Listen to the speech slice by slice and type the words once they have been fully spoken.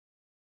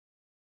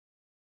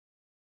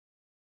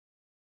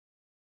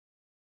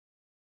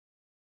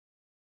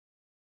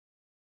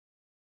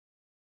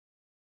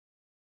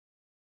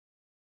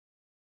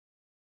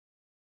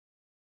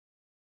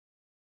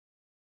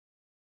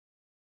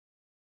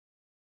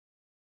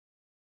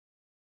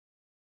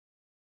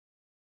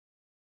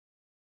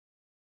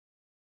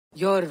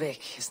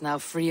Jorvik is now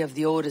free of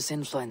the Order's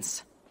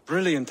influence.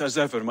 Brilliant as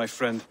ever, my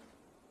friend.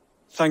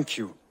 Thank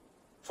you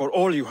for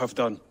all you have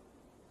done.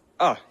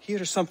 Ah, here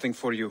is something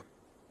for you.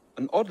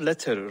 An odd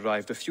letter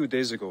arrived a few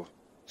days ago,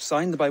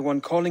 signed by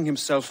one calling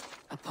himself...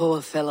 A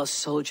poor fellow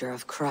soldier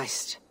of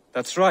Christ.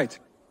 That's right.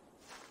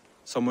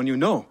 Someone you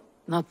know.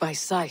 Not by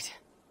sight,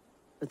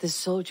 but this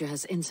soldier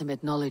has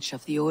intimate knowledge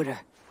of the Order.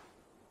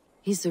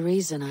 He's the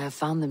reason I have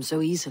found them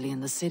so easily in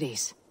the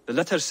cities. The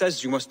letter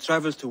says you must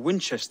travel to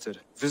Winchester,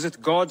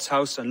 visit God's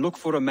house and look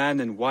for a man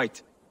in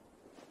white.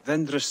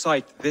 Then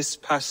recite this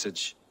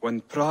passage. When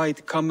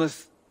pride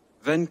cometh,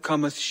 then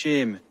cometh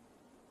shame.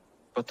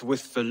 But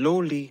with the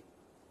lowly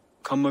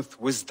cometh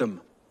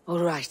wisdom. All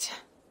right.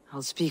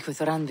 I'll speak with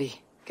Randvi,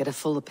 get a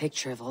fuller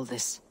picture of all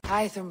this.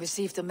 Hytham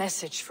received a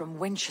message from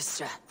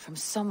Winchester, from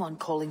someone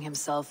calling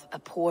himself a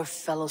poor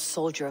fellow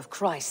soldier of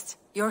Christ.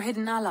 Your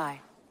hidden ally.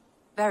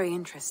 Very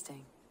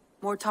interesting.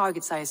 More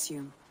targets, I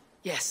assume.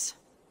 Yes.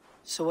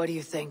 So what do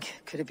you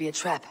think? Could it be a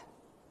trap?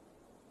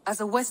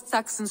 As a West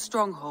Saxon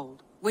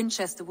stronghold,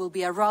 Winchester will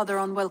be a rather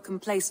unwelcome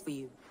place for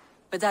you.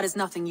 But that is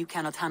nothing you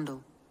cannot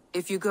handle.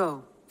 If you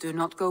go, do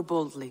not go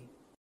boldly.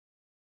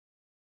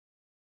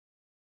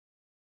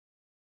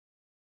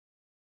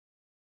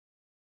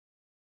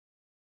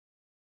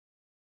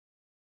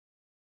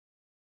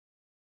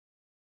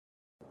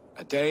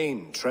 A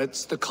Dane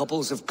treads the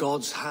cobbles of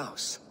God's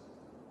house.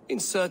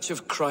 In search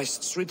of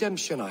Christ's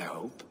redemption, I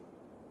hope.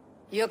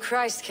 Your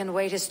Christ can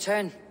wait his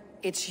turn.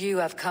 It's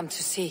you I've come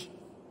to see.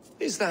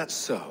 Is that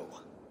so?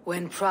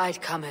 When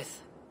pride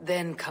cometh,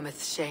 then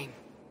cometh shame.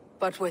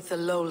 But with the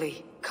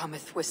lowly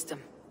cometh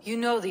wisdom. You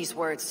know these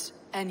words,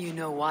 and you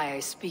know why I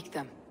speak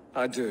them.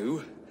 I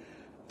do,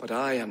 but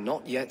I am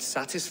not yet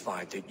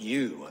satisfied that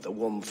you are the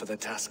one for the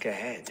task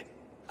ahead.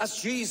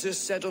 As Jesus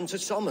said unto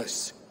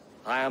Thomas,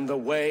 I am the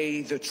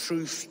way, the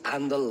truth,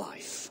 and the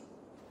life.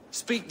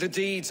 Speak the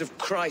deeds of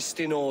Christ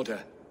in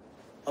order.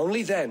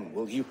 Only then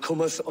will you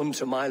cometh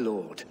unto my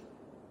Lord.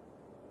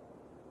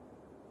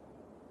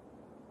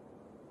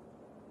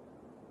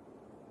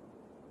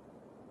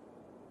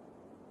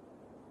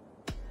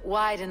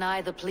 Why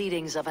deny the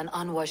pleadings of an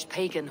unwashed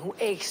pagan who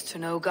aches to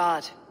know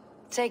God?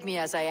 Take me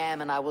as I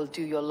am, and I will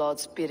do your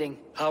Lord's bidding.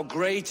 How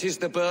great is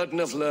the burden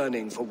of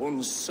learning for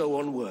one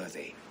so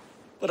unworthy.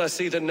 But I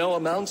see that no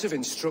amount of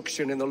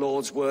instruction in the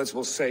Lord's words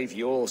will save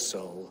your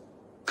soul.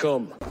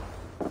 Come.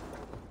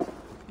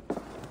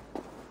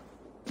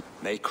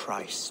 May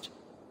Christ,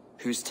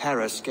 whose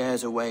terror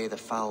scares away the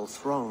foul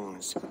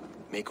throngs,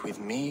 make with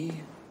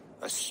me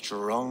a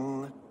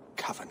strong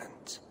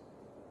covenant.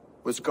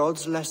 Was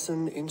God's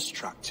lesson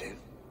instructive?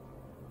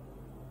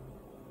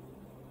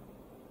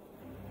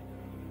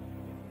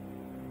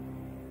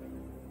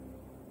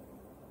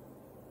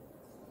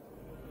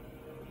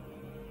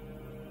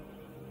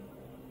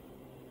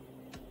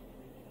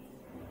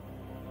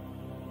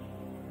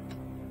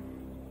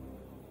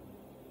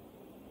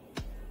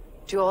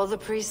 Do all the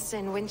priests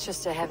in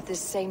Winchester have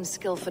this same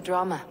skill for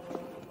drama?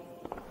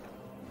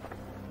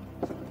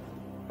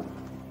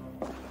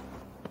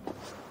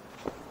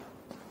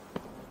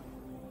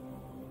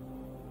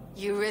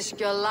 You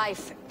risk your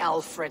life,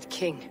 Alfred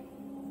King.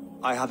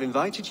 I have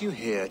invited you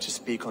here to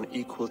speak on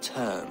equal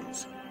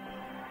terms.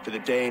 Do the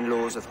Dane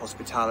laws of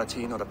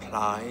hospitality not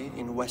apply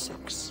in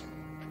Wessex?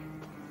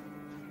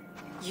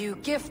 You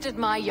gifted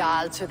my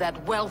Jarl to that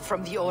whelp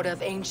from the Order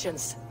of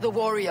Ancients, the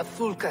warrior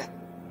Fulke.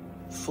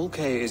 Fulke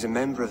is a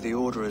member of the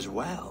Order as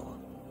well.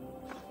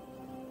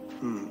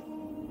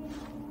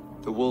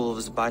 The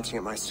wolves biting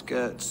at my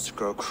skirts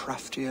grow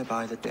craftier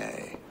by the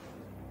day.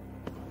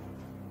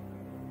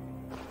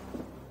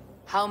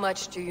 How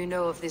much do you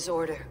know of this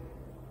Order?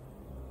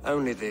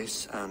 Only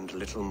this and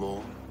little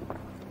more.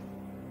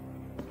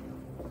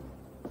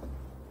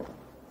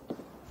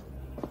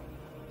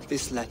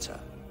 This letter,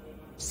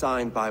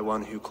 signed by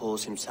one who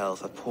calls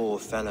himself a poor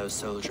fellow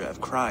soldier of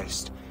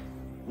Christ,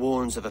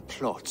 warns of a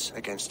plot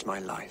against my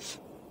life.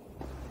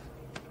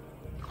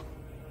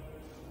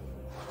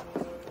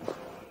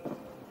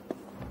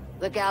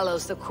 The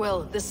gallows, the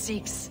quill, the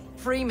Sikhs,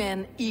 free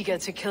men eager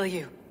to kill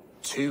you.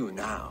 2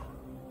 now.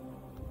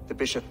 The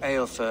Bishop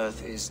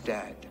Eilfirth is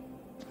dead.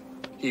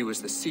 He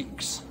was the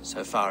Sikhs,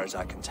 so far as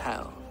I can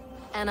tell.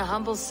 And a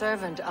humble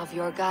servant of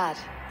your god.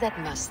 That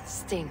must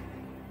sting.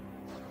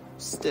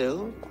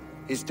 Still,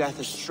 his death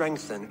has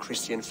strengthened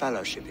Christian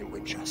fellowship in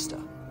Winchester.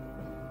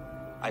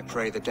 I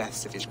pray the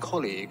deaths of his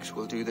colleagues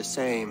will do the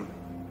same.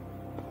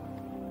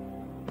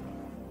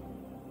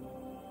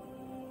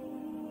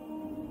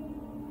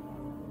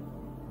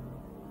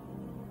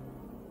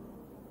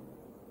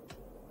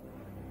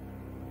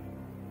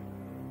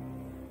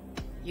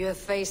 You have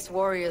faced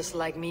warriors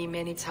like me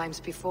many times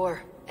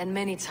before, and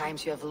many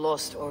times you have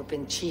lost or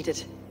been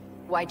cheated.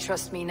 Why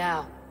trust me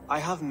now? I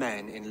have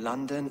men in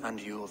London and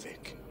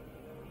Jorvik.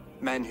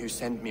 Men who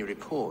send me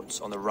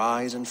reports on the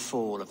rise and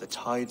fall of the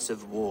tides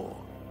of war.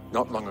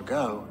 Not long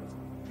ago,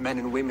 men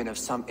and women of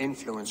some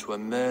influence were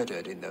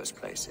murdered in those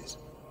places.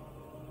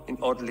 In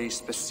oddly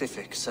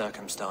specific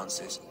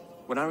circumstances.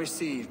 When I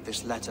received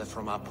this letter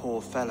from our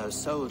poor fellow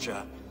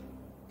soldier,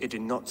 It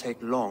did not take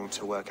long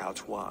to work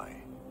out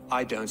why.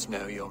 I don't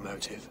know your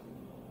motive,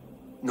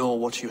 nor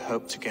what you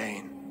hope to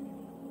gain.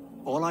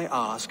 All I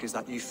ask is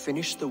that you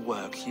finish the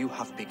work you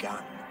have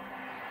begun,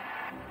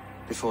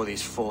 before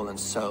these fallen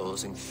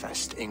souls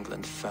infest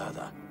England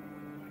further.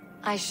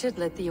 I should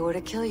let the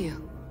Order kill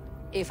you.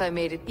 If I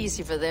made it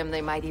easy for them,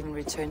 they might even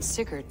return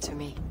Sigurd to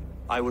me.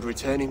 I would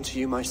return him to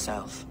you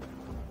myself,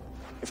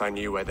 if I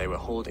knew where they were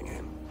holding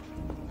him.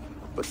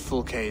 But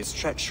Fulke's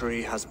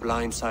treachery has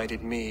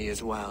blindsided me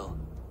as well.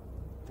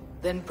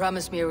 Then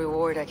promise me a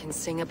reward I can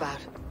sing about.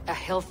 A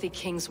healthy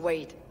king's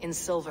weight in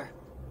silver.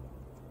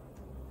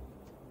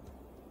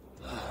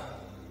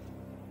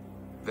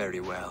 Very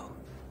well.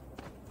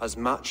 As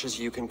much as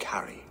you can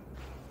carry.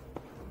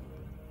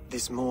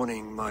 This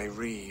morning, my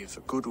reeve,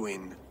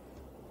 Goodwin,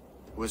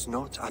 was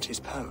not at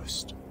his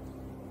post.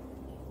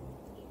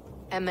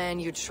 A man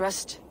you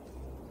trust?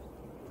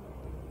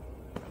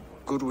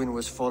 Goodwin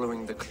was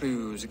following the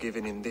clues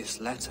given in this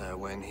letter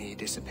when he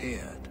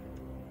disappeared.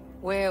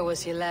 Where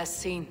was he last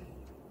seen?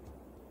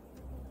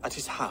 At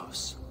his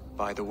house,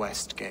 by the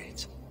west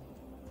gate.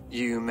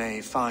 You may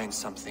find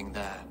something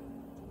there.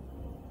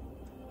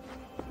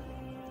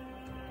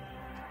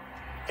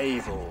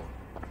 Eivor,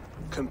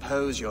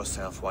 compose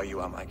yourself while you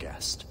are my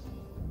guest.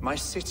 My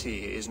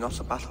city is not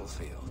a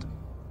battlefield.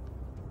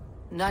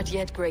 Not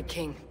yet, great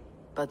king,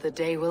 but the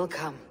day will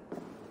come.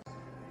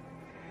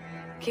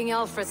 King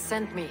Alfred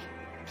sent me,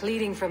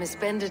 pleading from his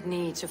bended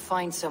knee to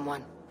find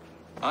someone.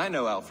 I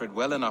know Alfred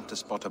well enough to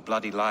spot a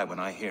bloody lie when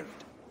I hear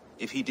it.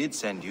 If he did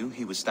send you,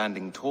 he was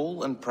standing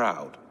tall and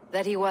proud.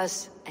 That he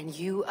was, and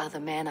you are the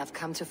man I've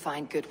come to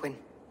find, Goodwin.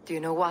 Do you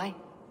know why?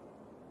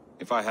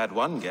 If I had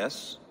one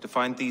guess, to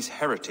find these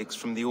heretics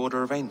from the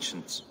Order of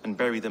Ancients, and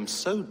bury them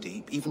so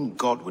deep, even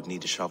God would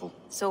need a shovel.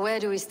 So where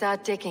do we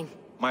start digging?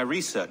 My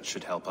research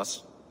should help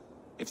us.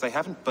 If they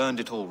haven't burned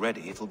it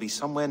already, it'll be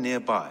somewhere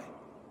nearby.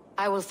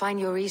 I will find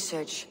your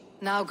research.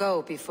 Now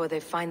go, before they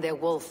find their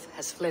wolf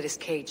has fled his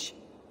cage.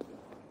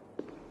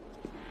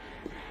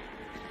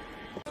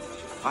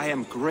 I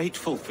am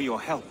grateful for your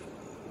help.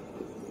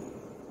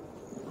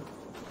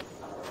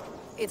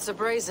 It's a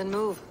brazen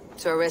move,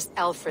 to arrest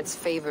Alfred's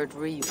favored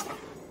reeve.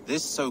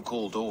 This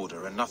so-called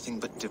order are nothing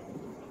but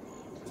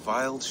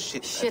defiled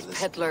shit peddlers. Shit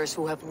peddlers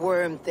who have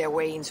wormed their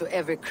way into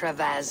every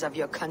crevasse of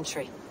your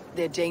country.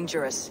 They're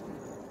dangerous.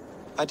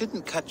 I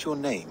didn't catch your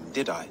name,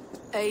 did I?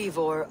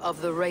 Eivor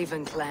of the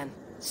Raven clan.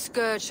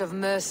 Scourge of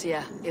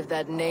Mercia, if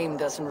that name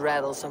doesn't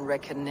rattle some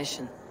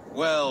recognition.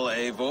 Well,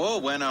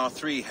 Eivor, when our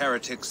three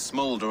heretics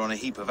smolder on a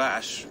heap of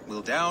ash,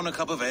 we'll down a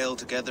cup of ale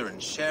together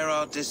and share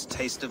our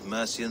distaste of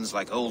Mercians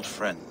like old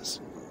friends.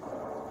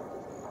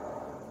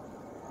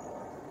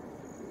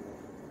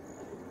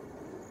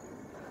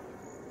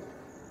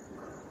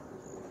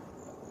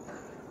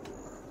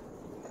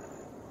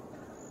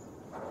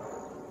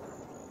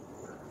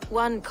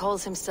 One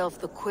calls himself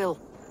the Quill.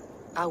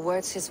 Are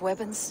words his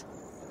weapons?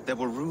 There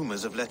were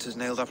rumors of letters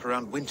nailed up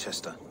around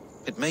Winchester.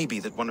 It may be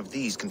that one of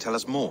these can tell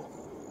us more.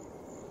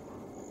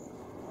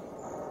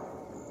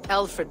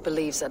 Alfred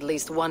believes at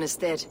least one is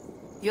dead.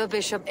 Your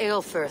Bishop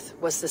Aelfirth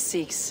was the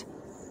Sikhs.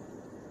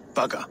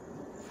 Bugger.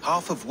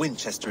 Half of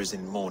Winchester is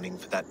in mourning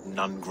for that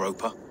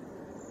nun-groper.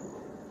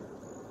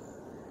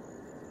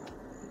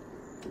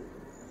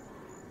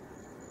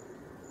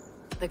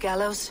 The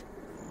gallows?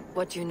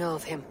 What do you know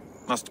of him?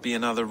 Must be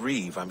another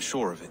reeve, I'm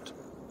sure of it.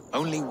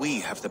 Only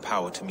we have the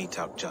power to mete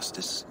out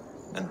justice,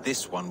 and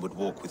this one would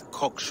walk with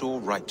cocksure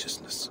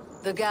righteousness.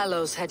 The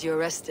gallows had you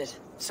arrested,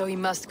 so he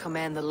must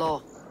command the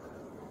law.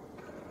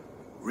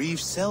 Reeve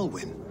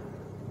Selwyn?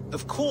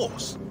 Of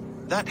course!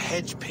 That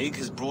hedge pig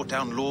has brought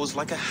down laws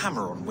like a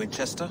hammer on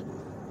Winchester,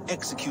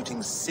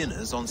 executing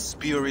sinners on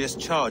spurious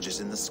charges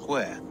in the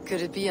square.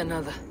 Could it be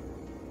another?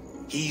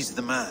 He's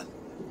the man.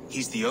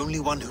 He's the only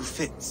one who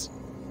fits.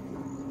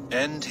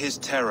 End his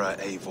terror,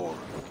 Eivor.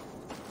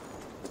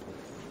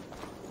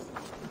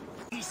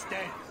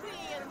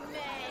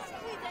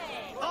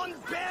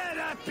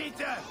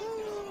 Peter!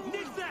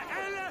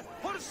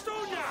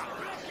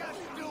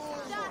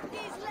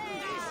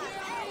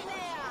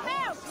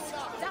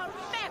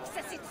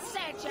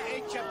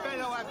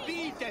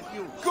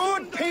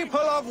 Good people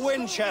of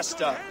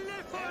Winchester,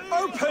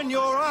 open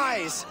your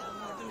eyes.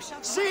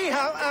 See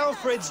how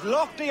Alfred's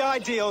lofty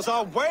ideals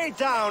are weighed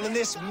down in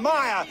this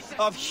mire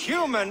of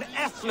human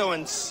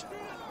effluence.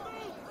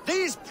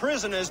 These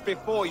prisoners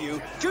before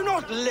you do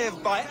not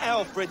live by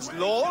Alfred's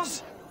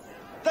laws.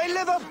 They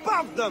live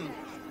above them.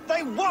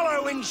 They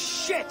wallow in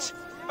shit,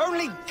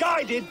 only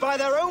guided by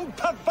their own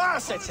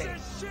perversity.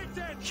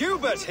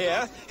 Hubert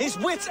here, his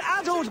wits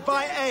addled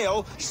by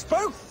ale,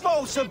 spoke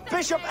false of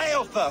Bishop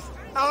Aelfirth,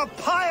 our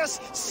pious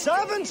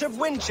servant of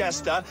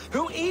Winchester,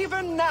 who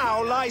even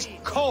now lies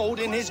cold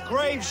in his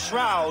grave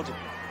shroud.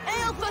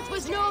 Aelfirth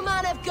was no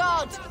man of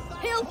God.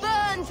 He'll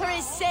burn for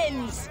his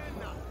sins.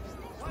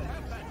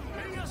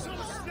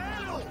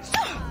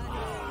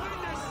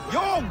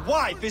 Your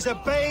wife is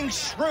obeying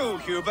shrew,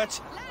 Hubert.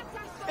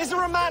 Is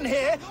there a man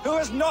here who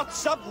has not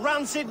supped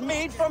rancid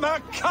mead from her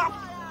cup?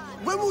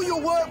 When will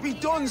your work be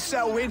done,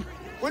 Selwyn?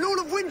 When all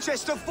of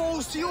Winchester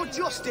falls to your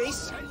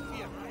justice?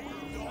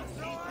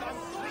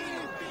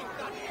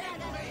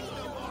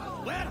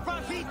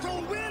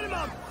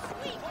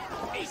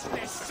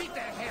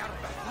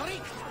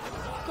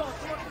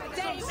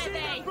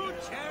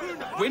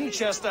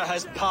 Winchester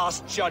has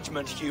passed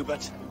judgment,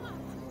 Hubert.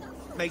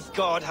 May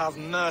God have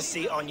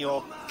mercy on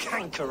your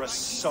cankerous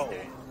soul.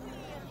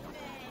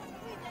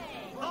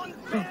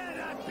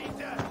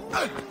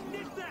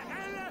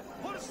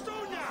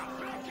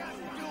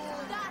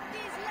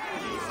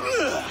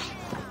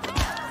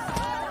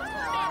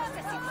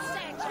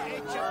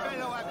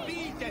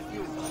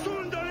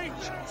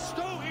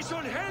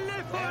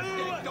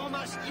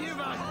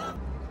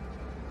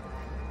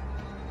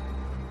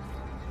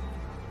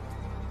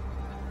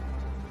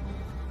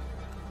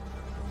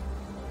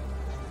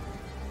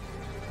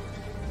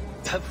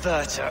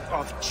 Perverter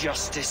of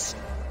justice.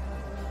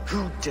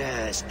 Who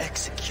dares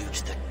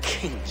execute the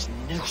king's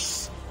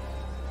noose?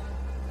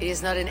 It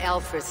is not in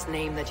Alfred's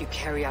name that you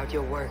carry out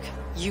your work.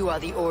 You are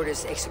the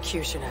Order's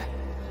executioner.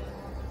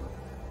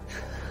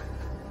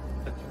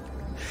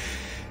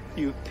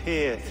 You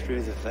peer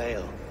through the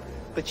veil,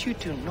 but you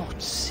do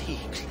not see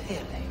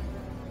clearly.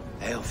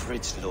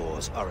 Alfred's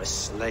laws are a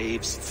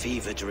slave's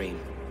fever dream.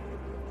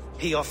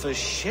 He offers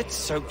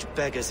shit-soaked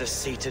beggars a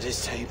seat at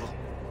his table,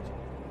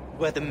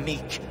 where the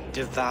meek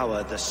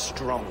devour the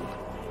strong.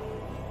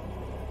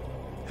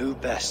 Who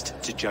best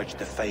to judge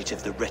the fate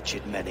of the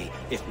wretched many,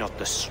 if not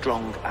the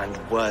strong and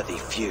worthy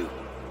few?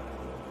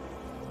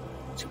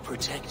 To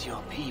protect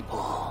your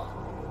people,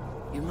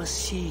 you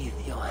must sheathe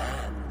your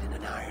hand in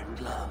an iron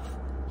glove.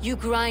 You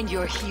grind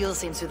your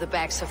heels into the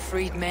backs of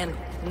freed men,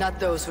 not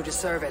those who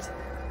deserve it.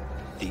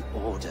 The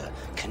Order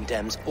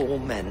condemns all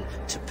men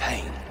to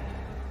pain.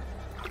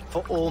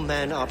 For all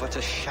men are but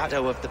a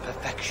shadow of the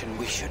perfection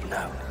we should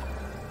know.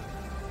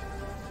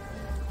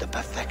 The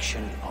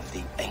perfection of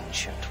the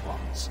Ancient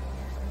Ones.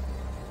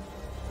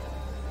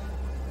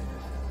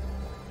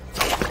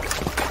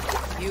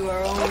 You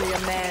are only a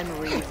man,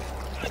 Reeve.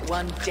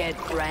 One dead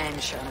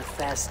branch on a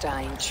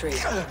fast-dying tree.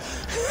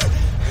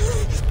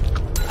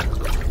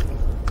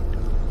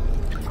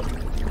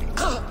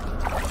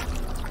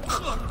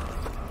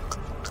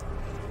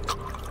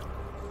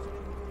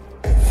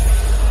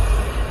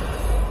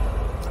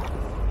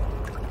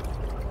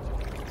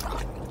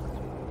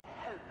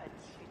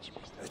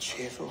 A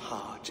cheerful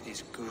heart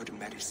is good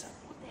medicine,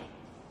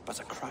 but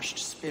a crushed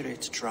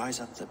spirit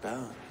dries up the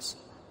bones.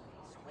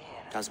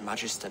 Does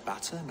Magister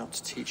Batter not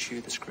teach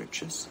you the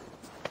scriptures?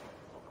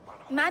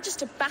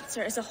 Magister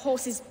Batter is a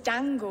horse's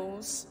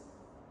dangles.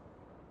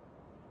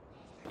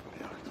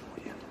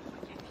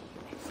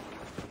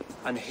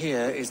 And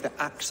here is the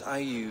axe I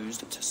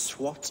used to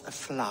swat a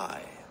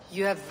fly.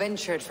 You have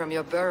ventured from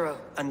your burrow.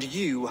 And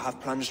you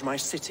have plunged my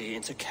city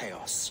into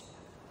chaos.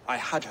 I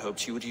had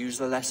hoped you would use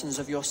the lessons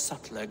of your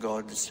subtler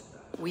gods.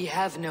 We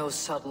have no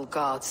subtle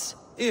gods.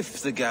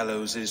 If the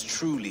gallows is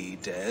truly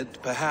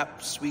dead,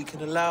 perhaps we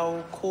can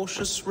allow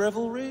cautious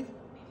revelry?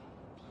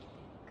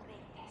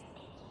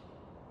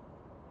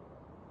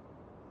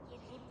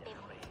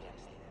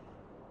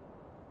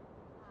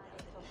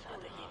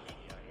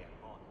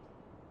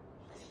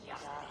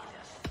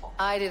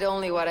 I did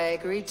only what I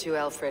agreed to,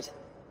 Alfred.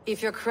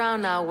 If your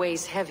crown now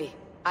weighs heavy,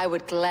 I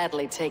would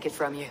gladly take it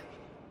from you.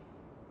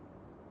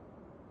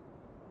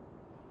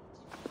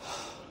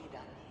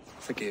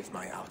 Forgive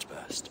my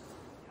outburst.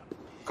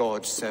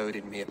 God sowed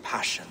in me a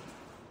passion,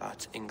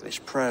 but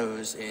English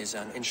prose is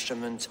an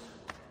instrument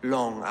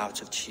long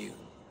out of tune.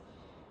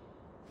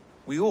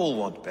 We all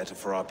want better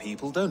for our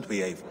people, don't we,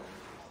 Eivor?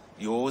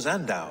 Yours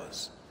and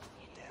ours.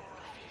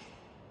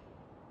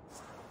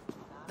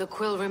 The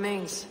quill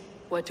remains.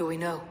 What do we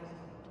know?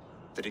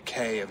 The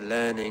decay of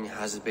learning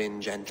has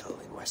been gentle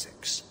in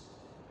Wessex.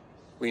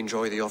 We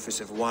enjoy the office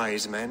of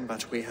wise men,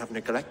 but we have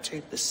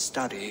neglected the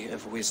study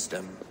of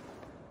wisdom.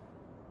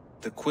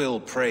 The quill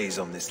preys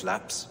on this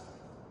lapse.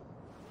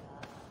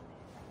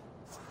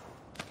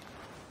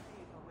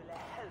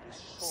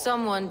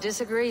 Someone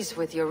disagrees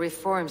with your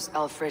reforms,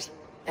 Alfred,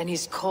 and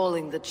he's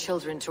calling the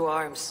children to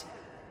arms.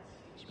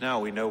 Now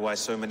we know why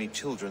so many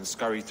children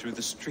scurry through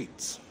the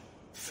streets,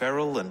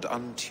 feral and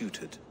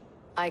untutored.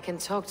 I can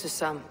talk to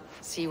some,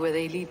 see where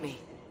they lead me.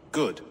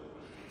 Good.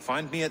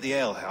 Find me at the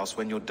alehouse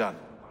when you're done.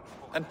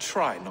 And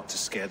try not to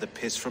scare the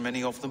piss from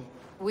any of them.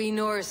 We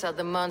Norse are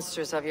the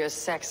monsters of your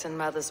Saxon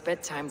mother's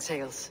bedtime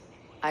tales.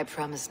 I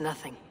promise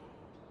nothing.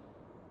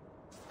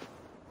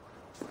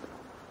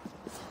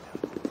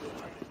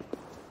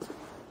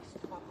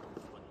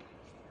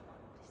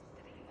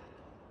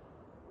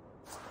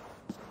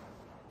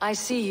 I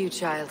see you,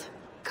 child.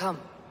 Come.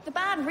 The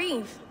bad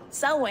Reeve,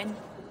 Selwyn.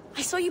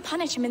 I saw you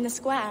punish him in the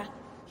square.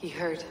 He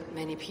hurt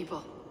many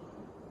people.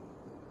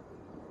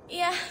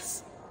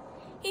 Yes.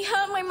 He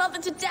hurt my mother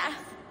to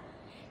death.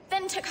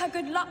 Then took her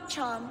good luck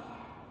charm.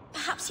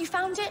 Perhaps you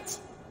found it?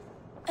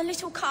 A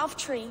little carved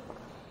tree.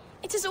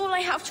 It is all I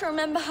have to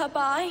remember her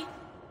by.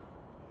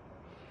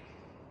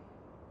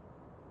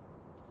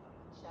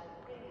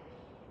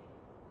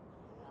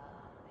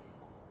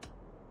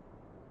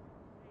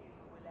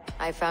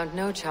 I found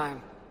no charm,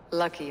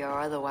 lucky or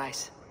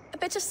otherwise. A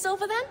bit of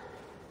silver then?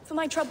 For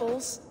my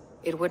troubles?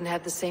 It wouldn't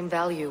have the same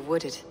value,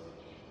 would it?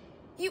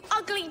 You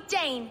ugly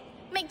Dane!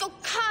 May God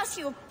curse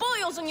you with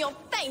boils on your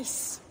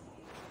face!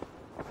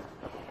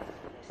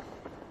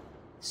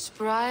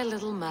 Spry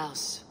little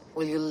mouse,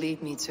 will you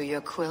lead me to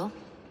your quill?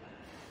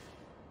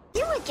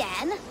 You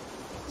again?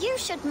 You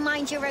should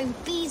mind your own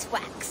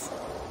beeswax.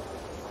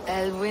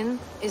 Elwyn,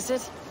 is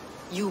it?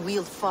 You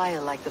wield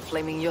fire like the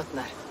flaming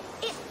Jotnar.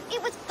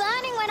 It was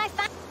burning when I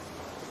found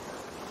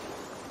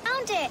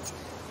it.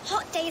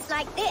 Hot days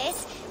like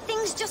this,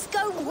 things just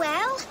go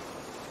well.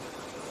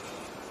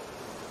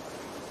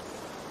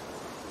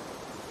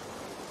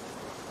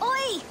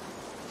 Oi!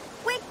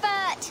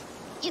 Wigbert!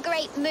 You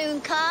great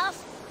moon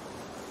calf!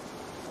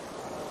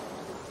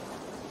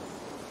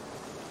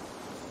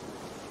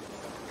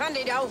 Hand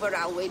it over,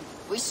 Alwyn.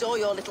 We saw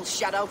your little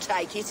shadow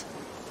take it.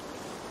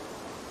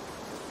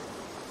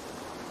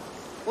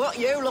 What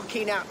you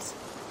looking at?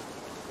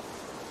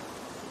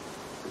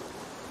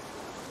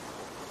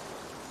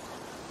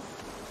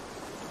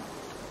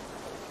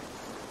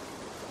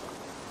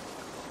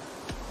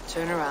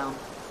 Turn around,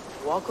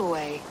 walk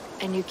away,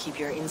 and you keep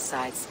your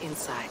insides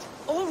inside.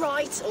 All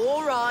right,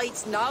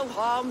 no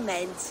harm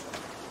meant.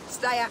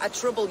 Stay out of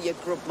trouble, you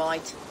grub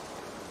mite.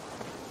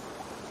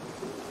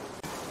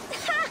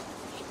 Ha!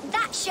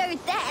 That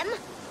showed them.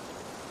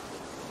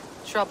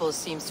 Trouble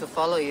seems to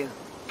follow you.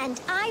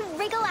 And I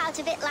wriggle out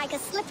of it like a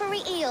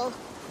slippery eel.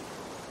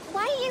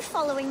 Why are you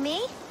following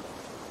me?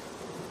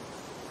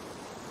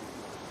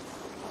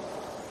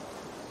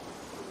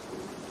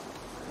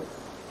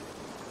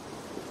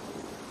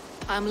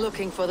 I'm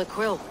looking for the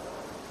quill.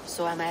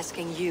 So I'm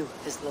asking you,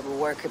 this little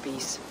worker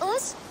bees.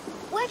 Us?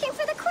 Working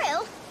for the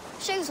quill?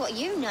 Shows what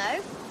you know.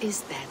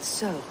 Is that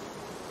so?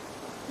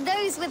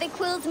 Those were the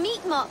quill's meat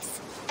mops,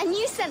 and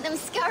you sent them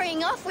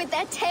scurrying off with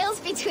their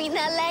tails between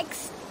their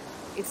legs.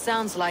 It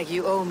sounds like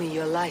you owe me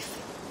your life.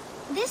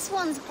 This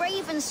one's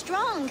brave and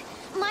strong.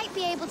 Might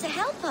be able to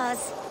help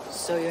us.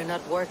 So you're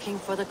not working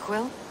for the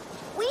quill?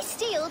 We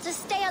steal to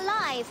stay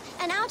alive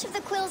and out of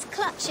the quill's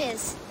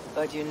clutches.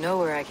 But you know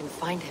where I can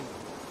find him.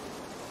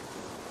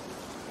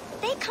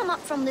 They come up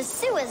from the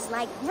sewers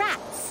like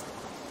rats.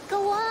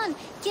 Go on,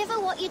 give her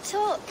what you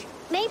took.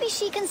 Maybe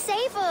she can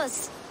save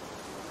us.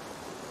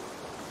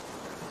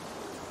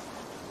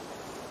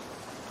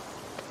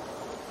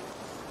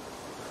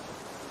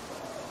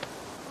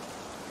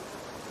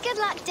 Good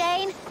luck,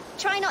 Dane.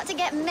 Try not to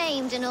get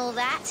maimed and all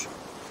that.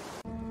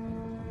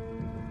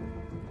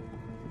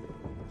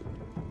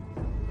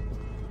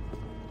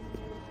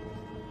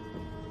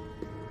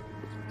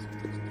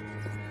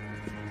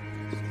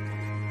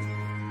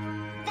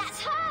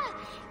 That's her!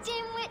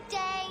 Dimwit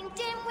Dane,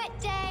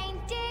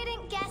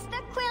 didn't guess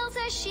the quill's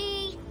a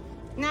she.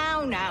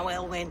 Now,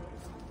 Elwyn.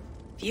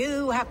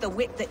 Few have the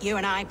wit that you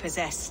and I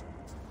possess.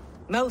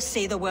 Most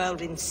see the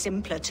world in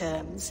simpler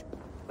terms,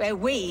 where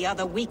we are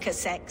the weaker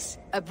sex.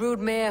 A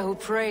broodmare who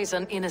preys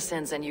on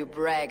innocence and you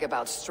brag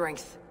about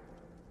strength.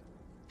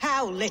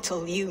 How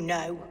little you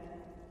know.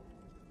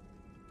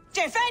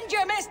 Defend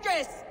your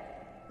mistress!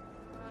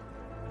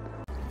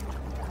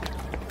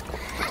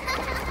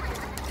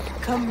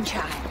 Come,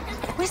 child.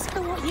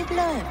 Whisper what you've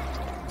learned,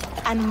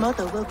 and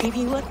Mother will give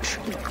you a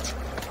treat.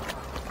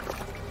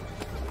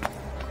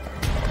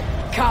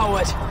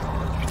 Coward!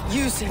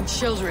 Using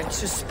children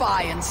to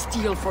spy and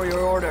steal for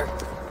your order.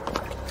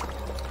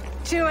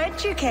 To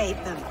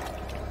educate them.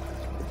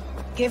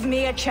 Give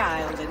me a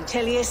child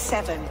until he is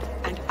 7,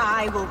 and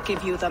I will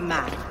give you the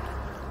man.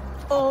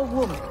 Or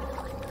woman.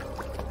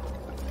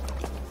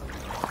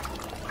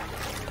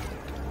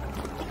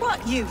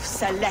 What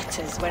use are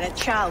letters when a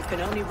child can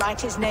only write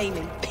his name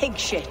in pig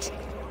shit?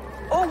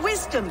 Or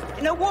wisdom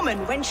in a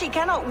woman when she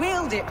cannot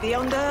wield it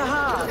beyond her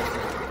heart?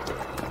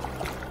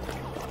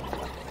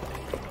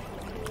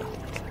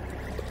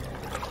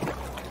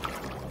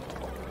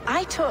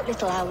 I taught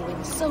little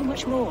Alwyn so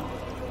much more.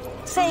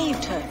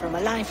 Saved her from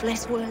a life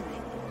less worthy.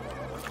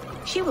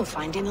 She will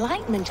find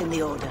enlightenment in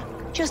the Order,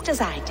 just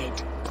as I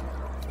did.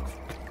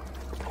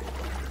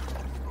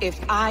 If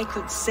I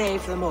could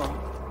save them all,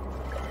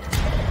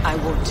 I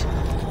would.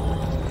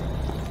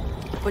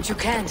 But you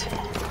can't.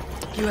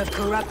 You have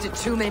corrupted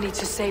too many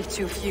to save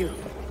too few.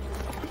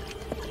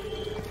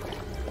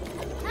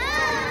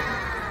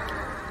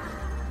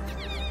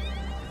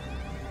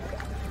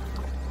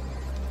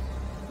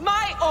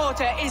 My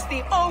order is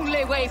the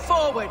only way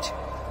forward.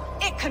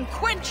 It can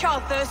quench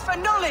our thirst for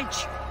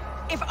knowledge.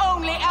 If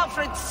only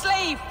Alfred's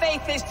slave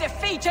faith is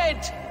defeated.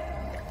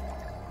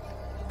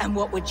 And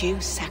what would you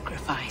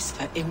sacrifice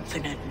for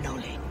infinite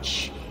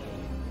knowledge?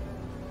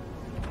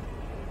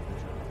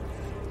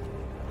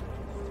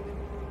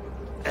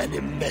 An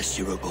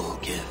immeasurable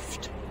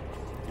gift.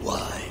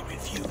 Why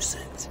refuse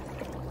it?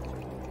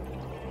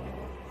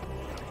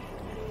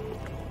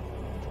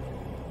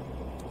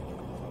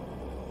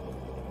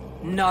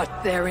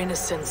 Not their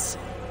innocence.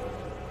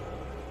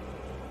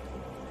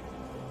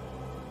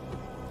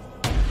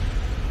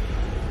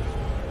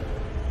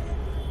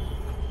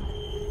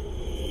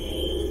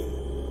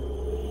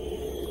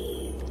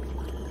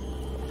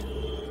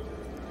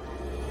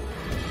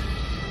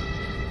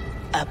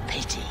 A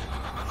pity.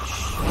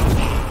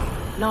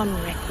 Non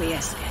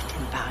requiescat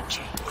in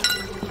pace.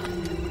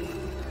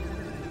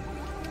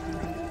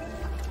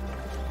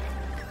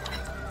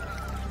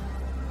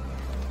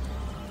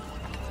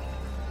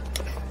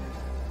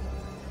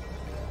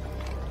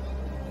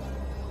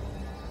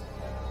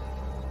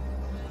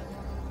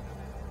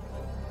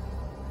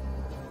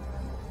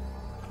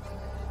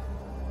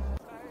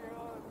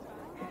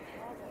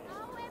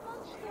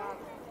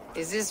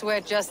 Is this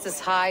where Justice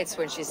hides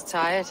when she's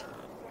tired?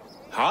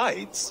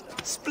 Hides?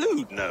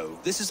 Splood, no.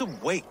 This is a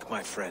wake,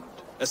 my friend.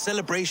 A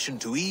celebration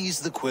to ease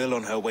the quill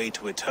on her way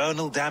to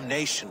eternal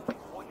damnation.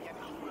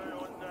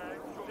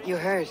 You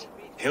heard?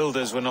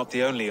 Hilda's were not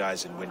the only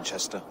eyes in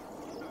Winchester.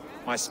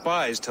 My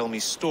spies tell me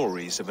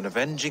stories of an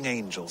avenging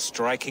angel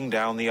striking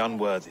down the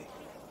unworthy.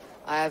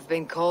 I have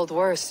been called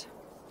worse.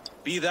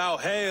 Be thou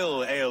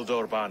hail,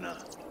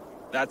 Eildorbana.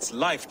 That's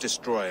Life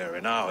Destroyer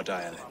in our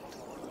dialect.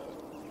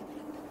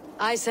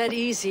 I said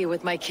easy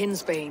with my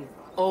kinsbane.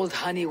 Old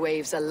honey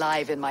waves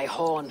alive in my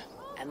horn,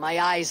 and my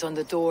eyes on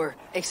the door,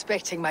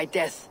 expecting my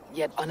death,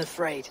 yet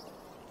unafraid.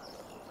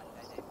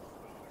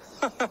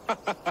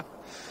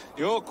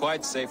 You're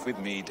quite safe with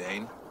me,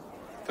 Dane.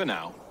 For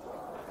now.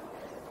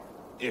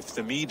 If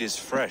the mead is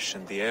fresh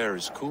and the air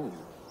is cool,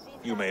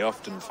 you may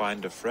often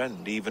find a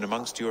friend even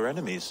amongst your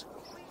enemies.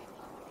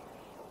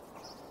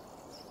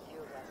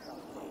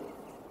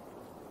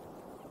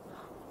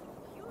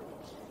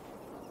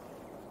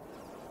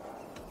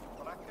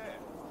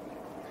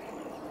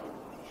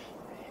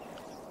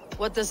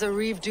 What does a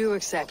reeve do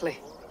exactly?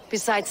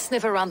 Besides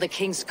sniff around the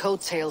king's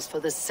coattails for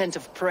the scent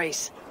of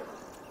praise.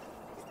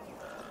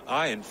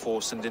 I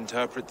enforce and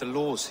interpret the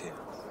laws here.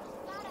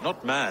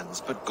 Not man's,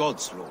 but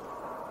God's law.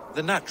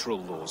 The natural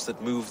laws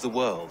that move the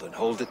world and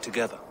hold it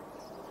together.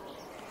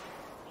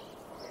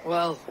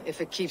 Well,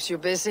 if it keeps you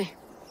busy.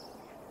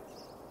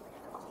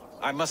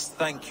 I must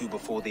thank you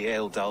before the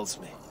ale dulls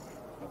me.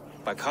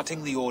 By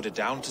cutting the order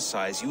down to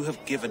size, you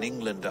have given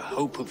England a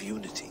hope of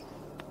unity.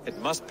 It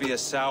must be a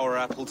sour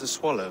apple to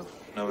swallow,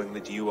 knowing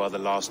that you are the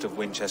last of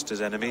Winchester's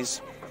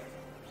enemies.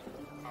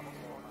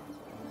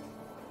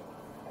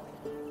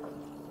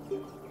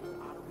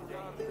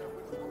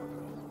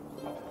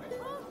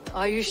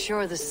 Are you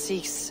sure the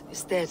Sikhs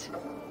is dead?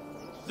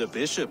 The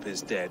bishop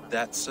is dead,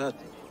 that's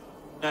certain.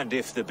 And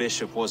if the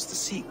bishop was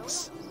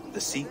the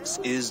Sikhs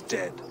is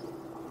dead.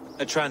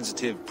 A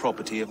transitive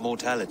property of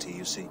mortality,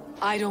 you see.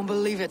 I don't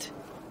believe it.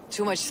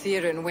 Too much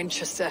theater in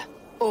Winchester.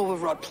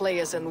 Overwrought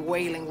players and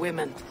wailing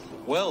women.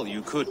 Well,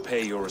 you could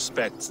pay your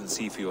respects and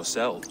see for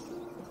yourself.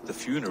 The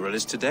funeral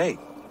is today.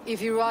 If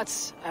he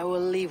rots, I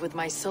will leave with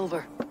my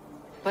silver.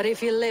 But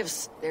if he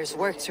lives, there's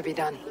work to be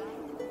done.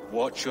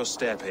 Watch your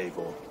step,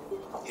 Eivor.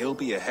 He'll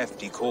be a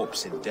hefty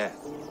corpse in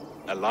death.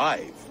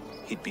 Alive,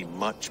 he'd be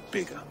much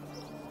bigger.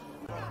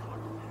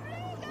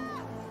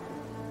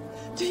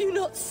 Do you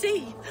not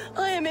see?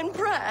 I am in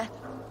prayer.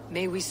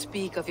 May we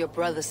speak of your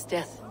brother's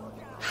death?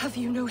 Have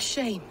you no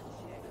shame?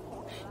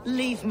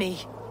 Leave me.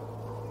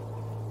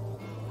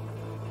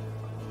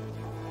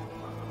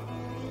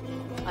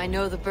 I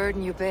know the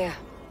burden you bear.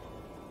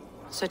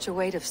 Such a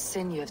weight of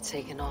sin you have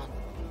taken on.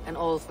 And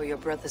all for your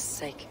brother's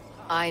sake.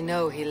 I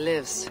know he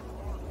lives.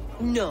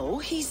 No,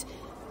 He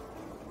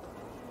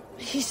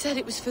said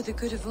it was for the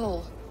good of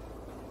all.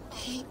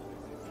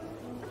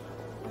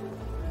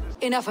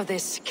 Enough of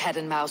this, cat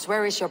and mouse.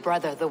 Where is your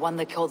brother, the one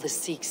they call the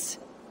Sikhs?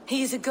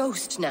 He is a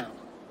ghost now.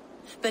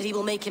 But he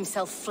will make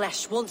himself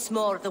flesh once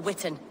more at the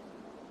Witten.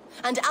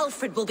 And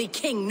Alfred will be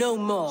king no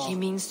more. He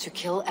means to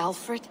kill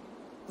Alfred?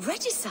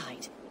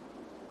 Regicide?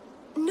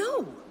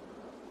 No.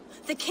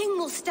 The king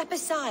will step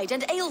aside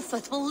and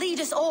Aelfrith will lead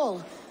us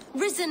all.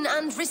 Risen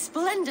and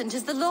resplendent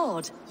as the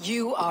Lord.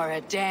 You are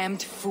a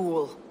damned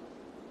fool.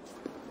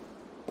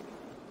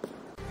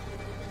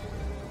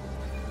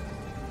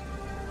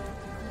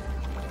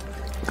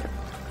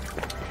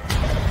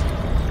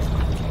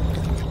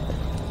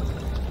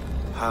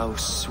 How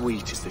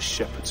sweet is the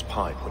shepherd's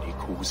pipe when he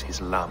calls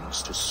his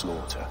lambs to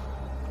slaughter.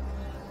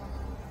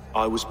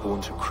 I was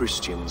born to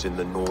Christians in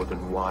the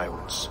northern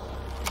wilds.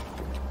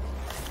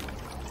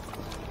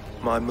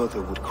 My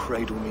mother would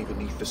cradle me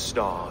beneath the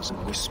stars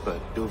and whisper,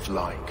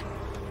 dove-like,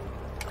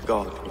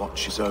 God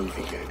watches over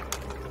you.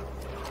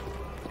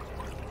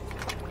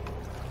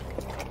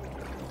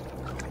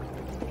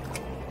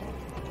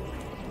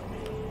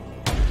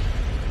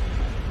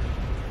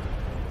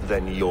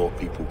 Then your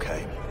people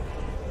came.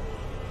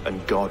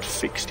 And God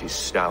fixed his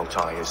stout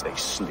eye as they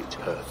slit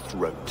her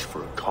throat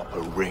for a copper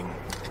ring.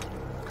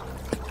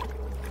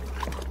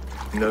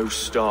 No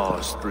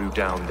stars threw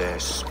down their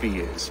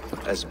spears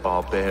as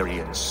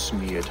barbarians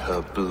smeared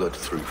her blood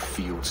through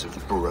fields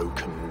of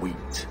broken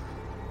wheat.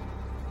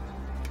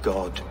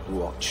 God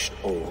watched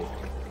all,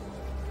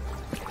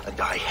 and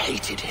I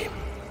hated him.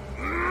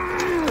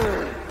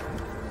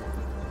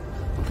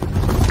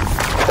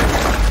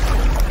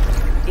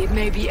 It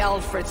may be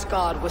Alfred's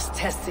god was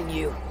testing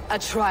you. A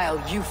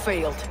trial you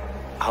failed.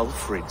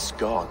 Alfred's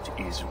god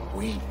is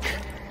weak.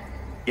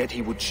 Yet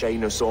he would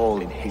chain us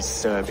all in his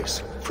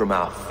service, from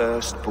our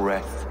first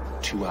breath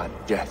to our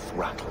death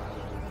rattle.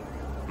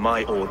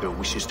 My order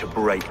wishes to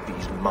break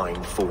these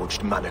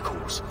mind-forged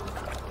manacles.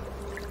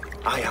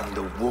 I am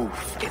the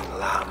wolf in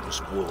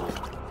lamb's wool.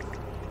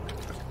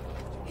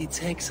 He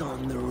takes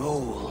on the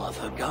role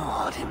of a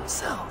god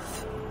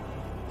himself.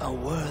 A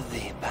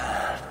worthy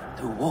path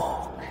to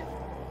walk.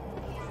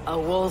 A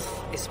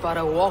wolf is but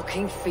a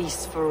walking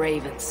feast for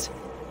ravens.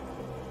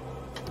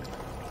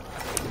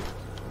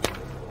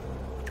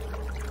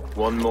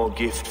 One more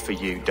gift for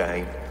you,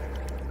 Dane.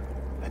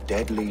 A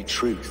deadly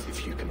truth,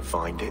 if you can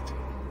find it.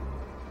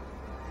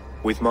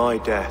 With my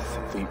death,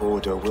 the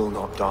Order will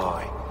not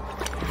die.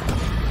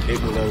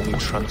 It will only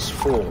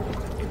transform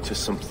into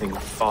something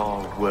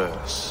far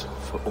worse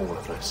for all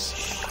of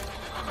us.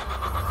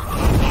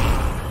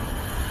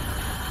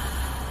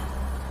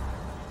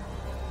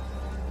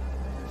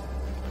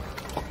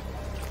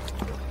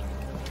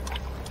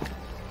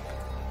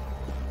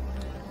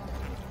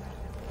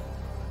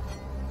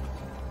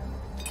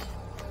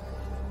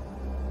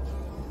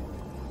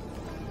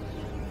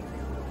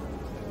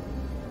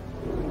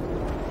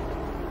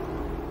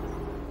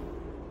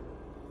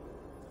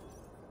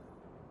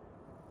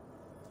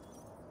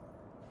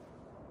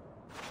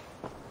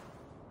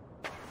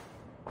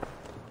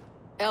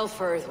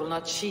 Eivor will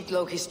not cheat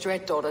Loki's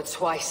dread-daughter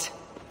twice.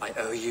 I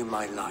owe you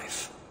my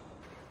life.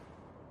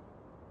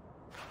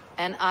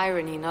 An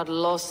irony not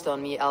lost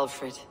on me,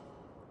 Alfred.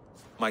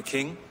 My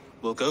king,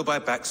 we'll go by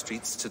back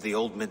streets to the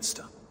Old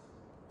Minster.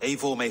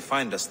 Eivor may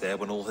find us there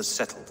when all has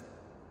settled.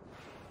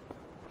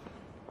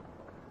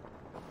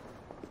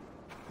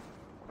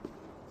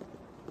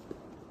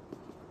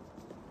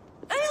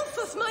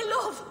 Aelfus, my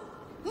love!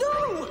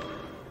 No!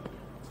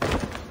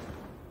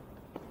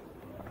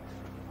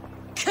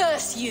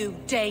 Curse you,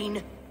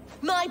 Dane!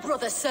 My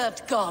brother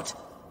served God.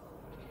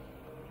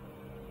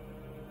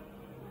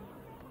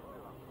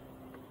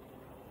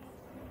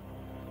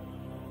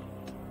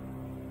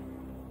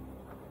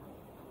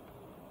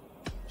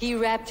 He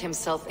wrapped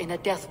himself in a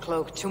death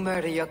cloak to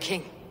murder your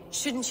king.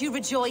 Shouldn't you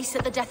rejoice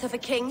at the death of a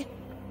king?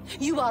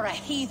 You are a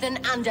heathen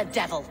and a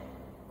devil.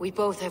 We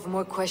both have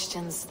more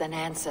questions than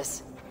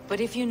answers.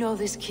 But if you know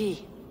this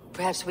key,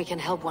 perhaps we can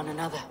help one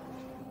another.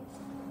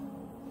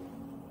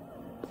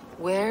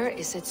 Where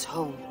is its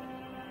home?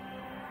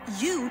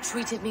 You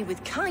treated me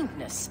with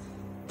kindness,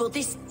 but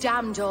this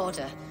damned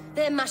Order,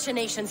 their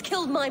machinations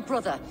killed my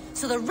brother,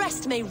 so the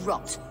rest may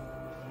rot.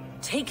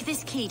 Take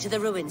this key to the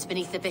ruins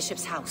beneath the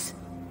bishop's house.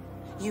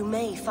 You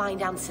may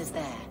find answers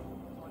there.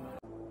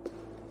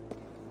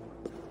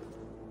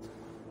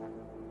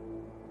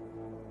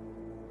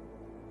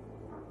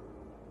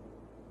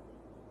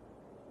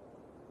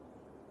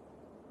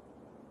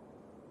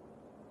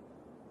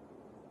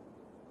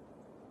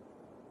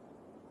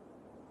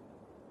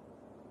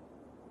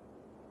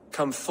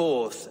 Come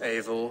forth,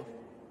 Eivor.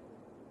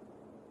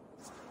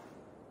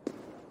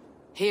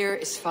 Here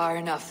is far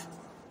enough.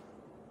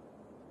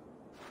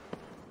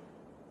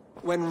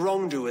 When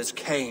wrongdoers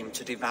came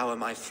to devour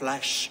my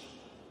flesh,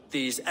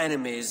 these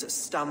enemies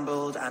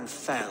stumbled and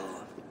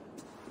fell.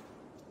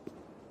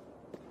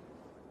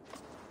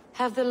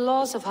 Have the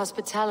laws of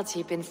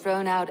hospitality been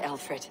thrown out,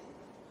 Alfred?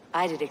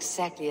 I did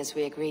exactly as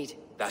we agreed.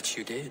 That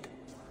you did.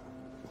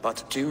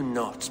 But do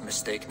not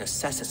mistake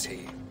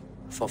necessity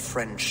for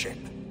friendship.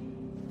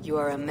 You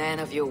are a man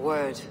of your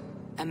word,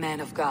 a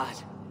man of God.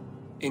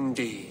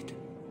 Indeed.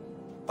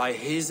 By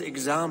his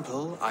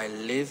example, I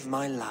live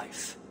my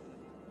life.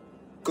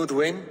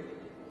 Goodwin?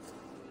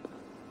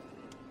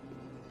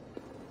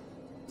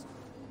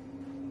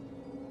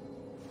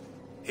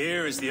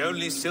 Here is the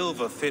only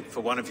silver fit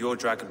for one of your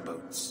dragon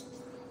boats.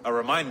 A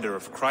reminder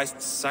of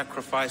Christ's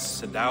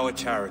sacrifice and our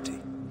charity.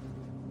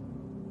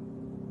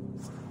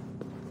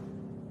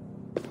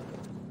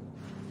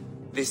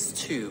 This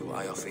too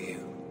I offer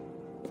you.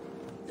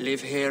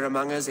 Live here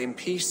among us in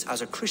peace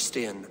as a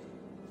Christian,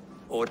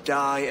 or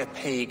die a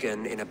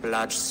pagan in a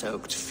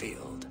blood-soaked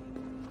field.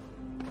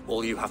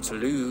 All you have to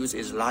lose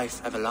is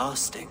life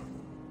everlasting.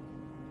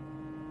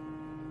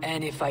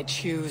 And if I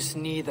choose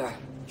neither?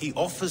 He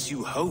offers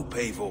you hope,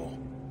 Eivor.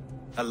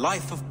 A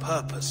life of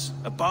purpose,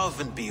 above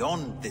and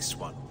beyond this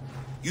one.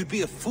 You'd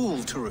be a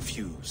fool to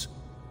refuse.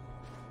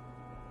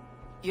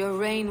 Your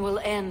reign will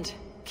end,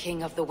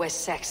 King of the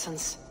West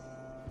Saxons.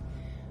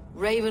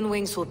 Raven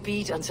wings will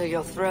beat until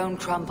your throne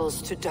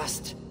crumbles to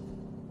dust.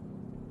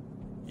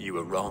 You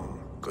were wrong,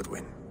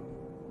 Goodwin.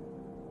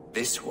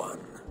 This one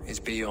is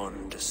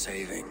beyond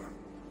saving.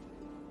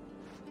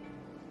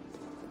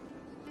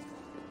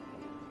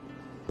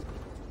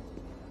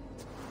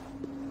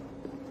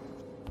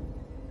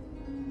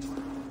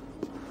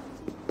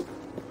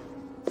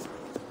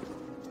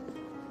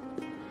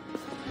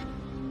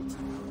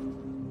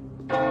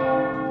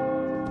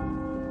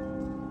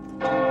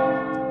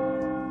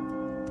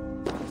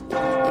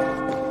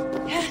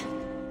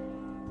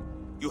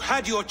 You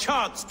had your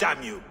chance,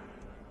 damn you!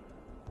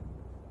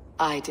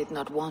 I did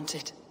not want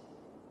it.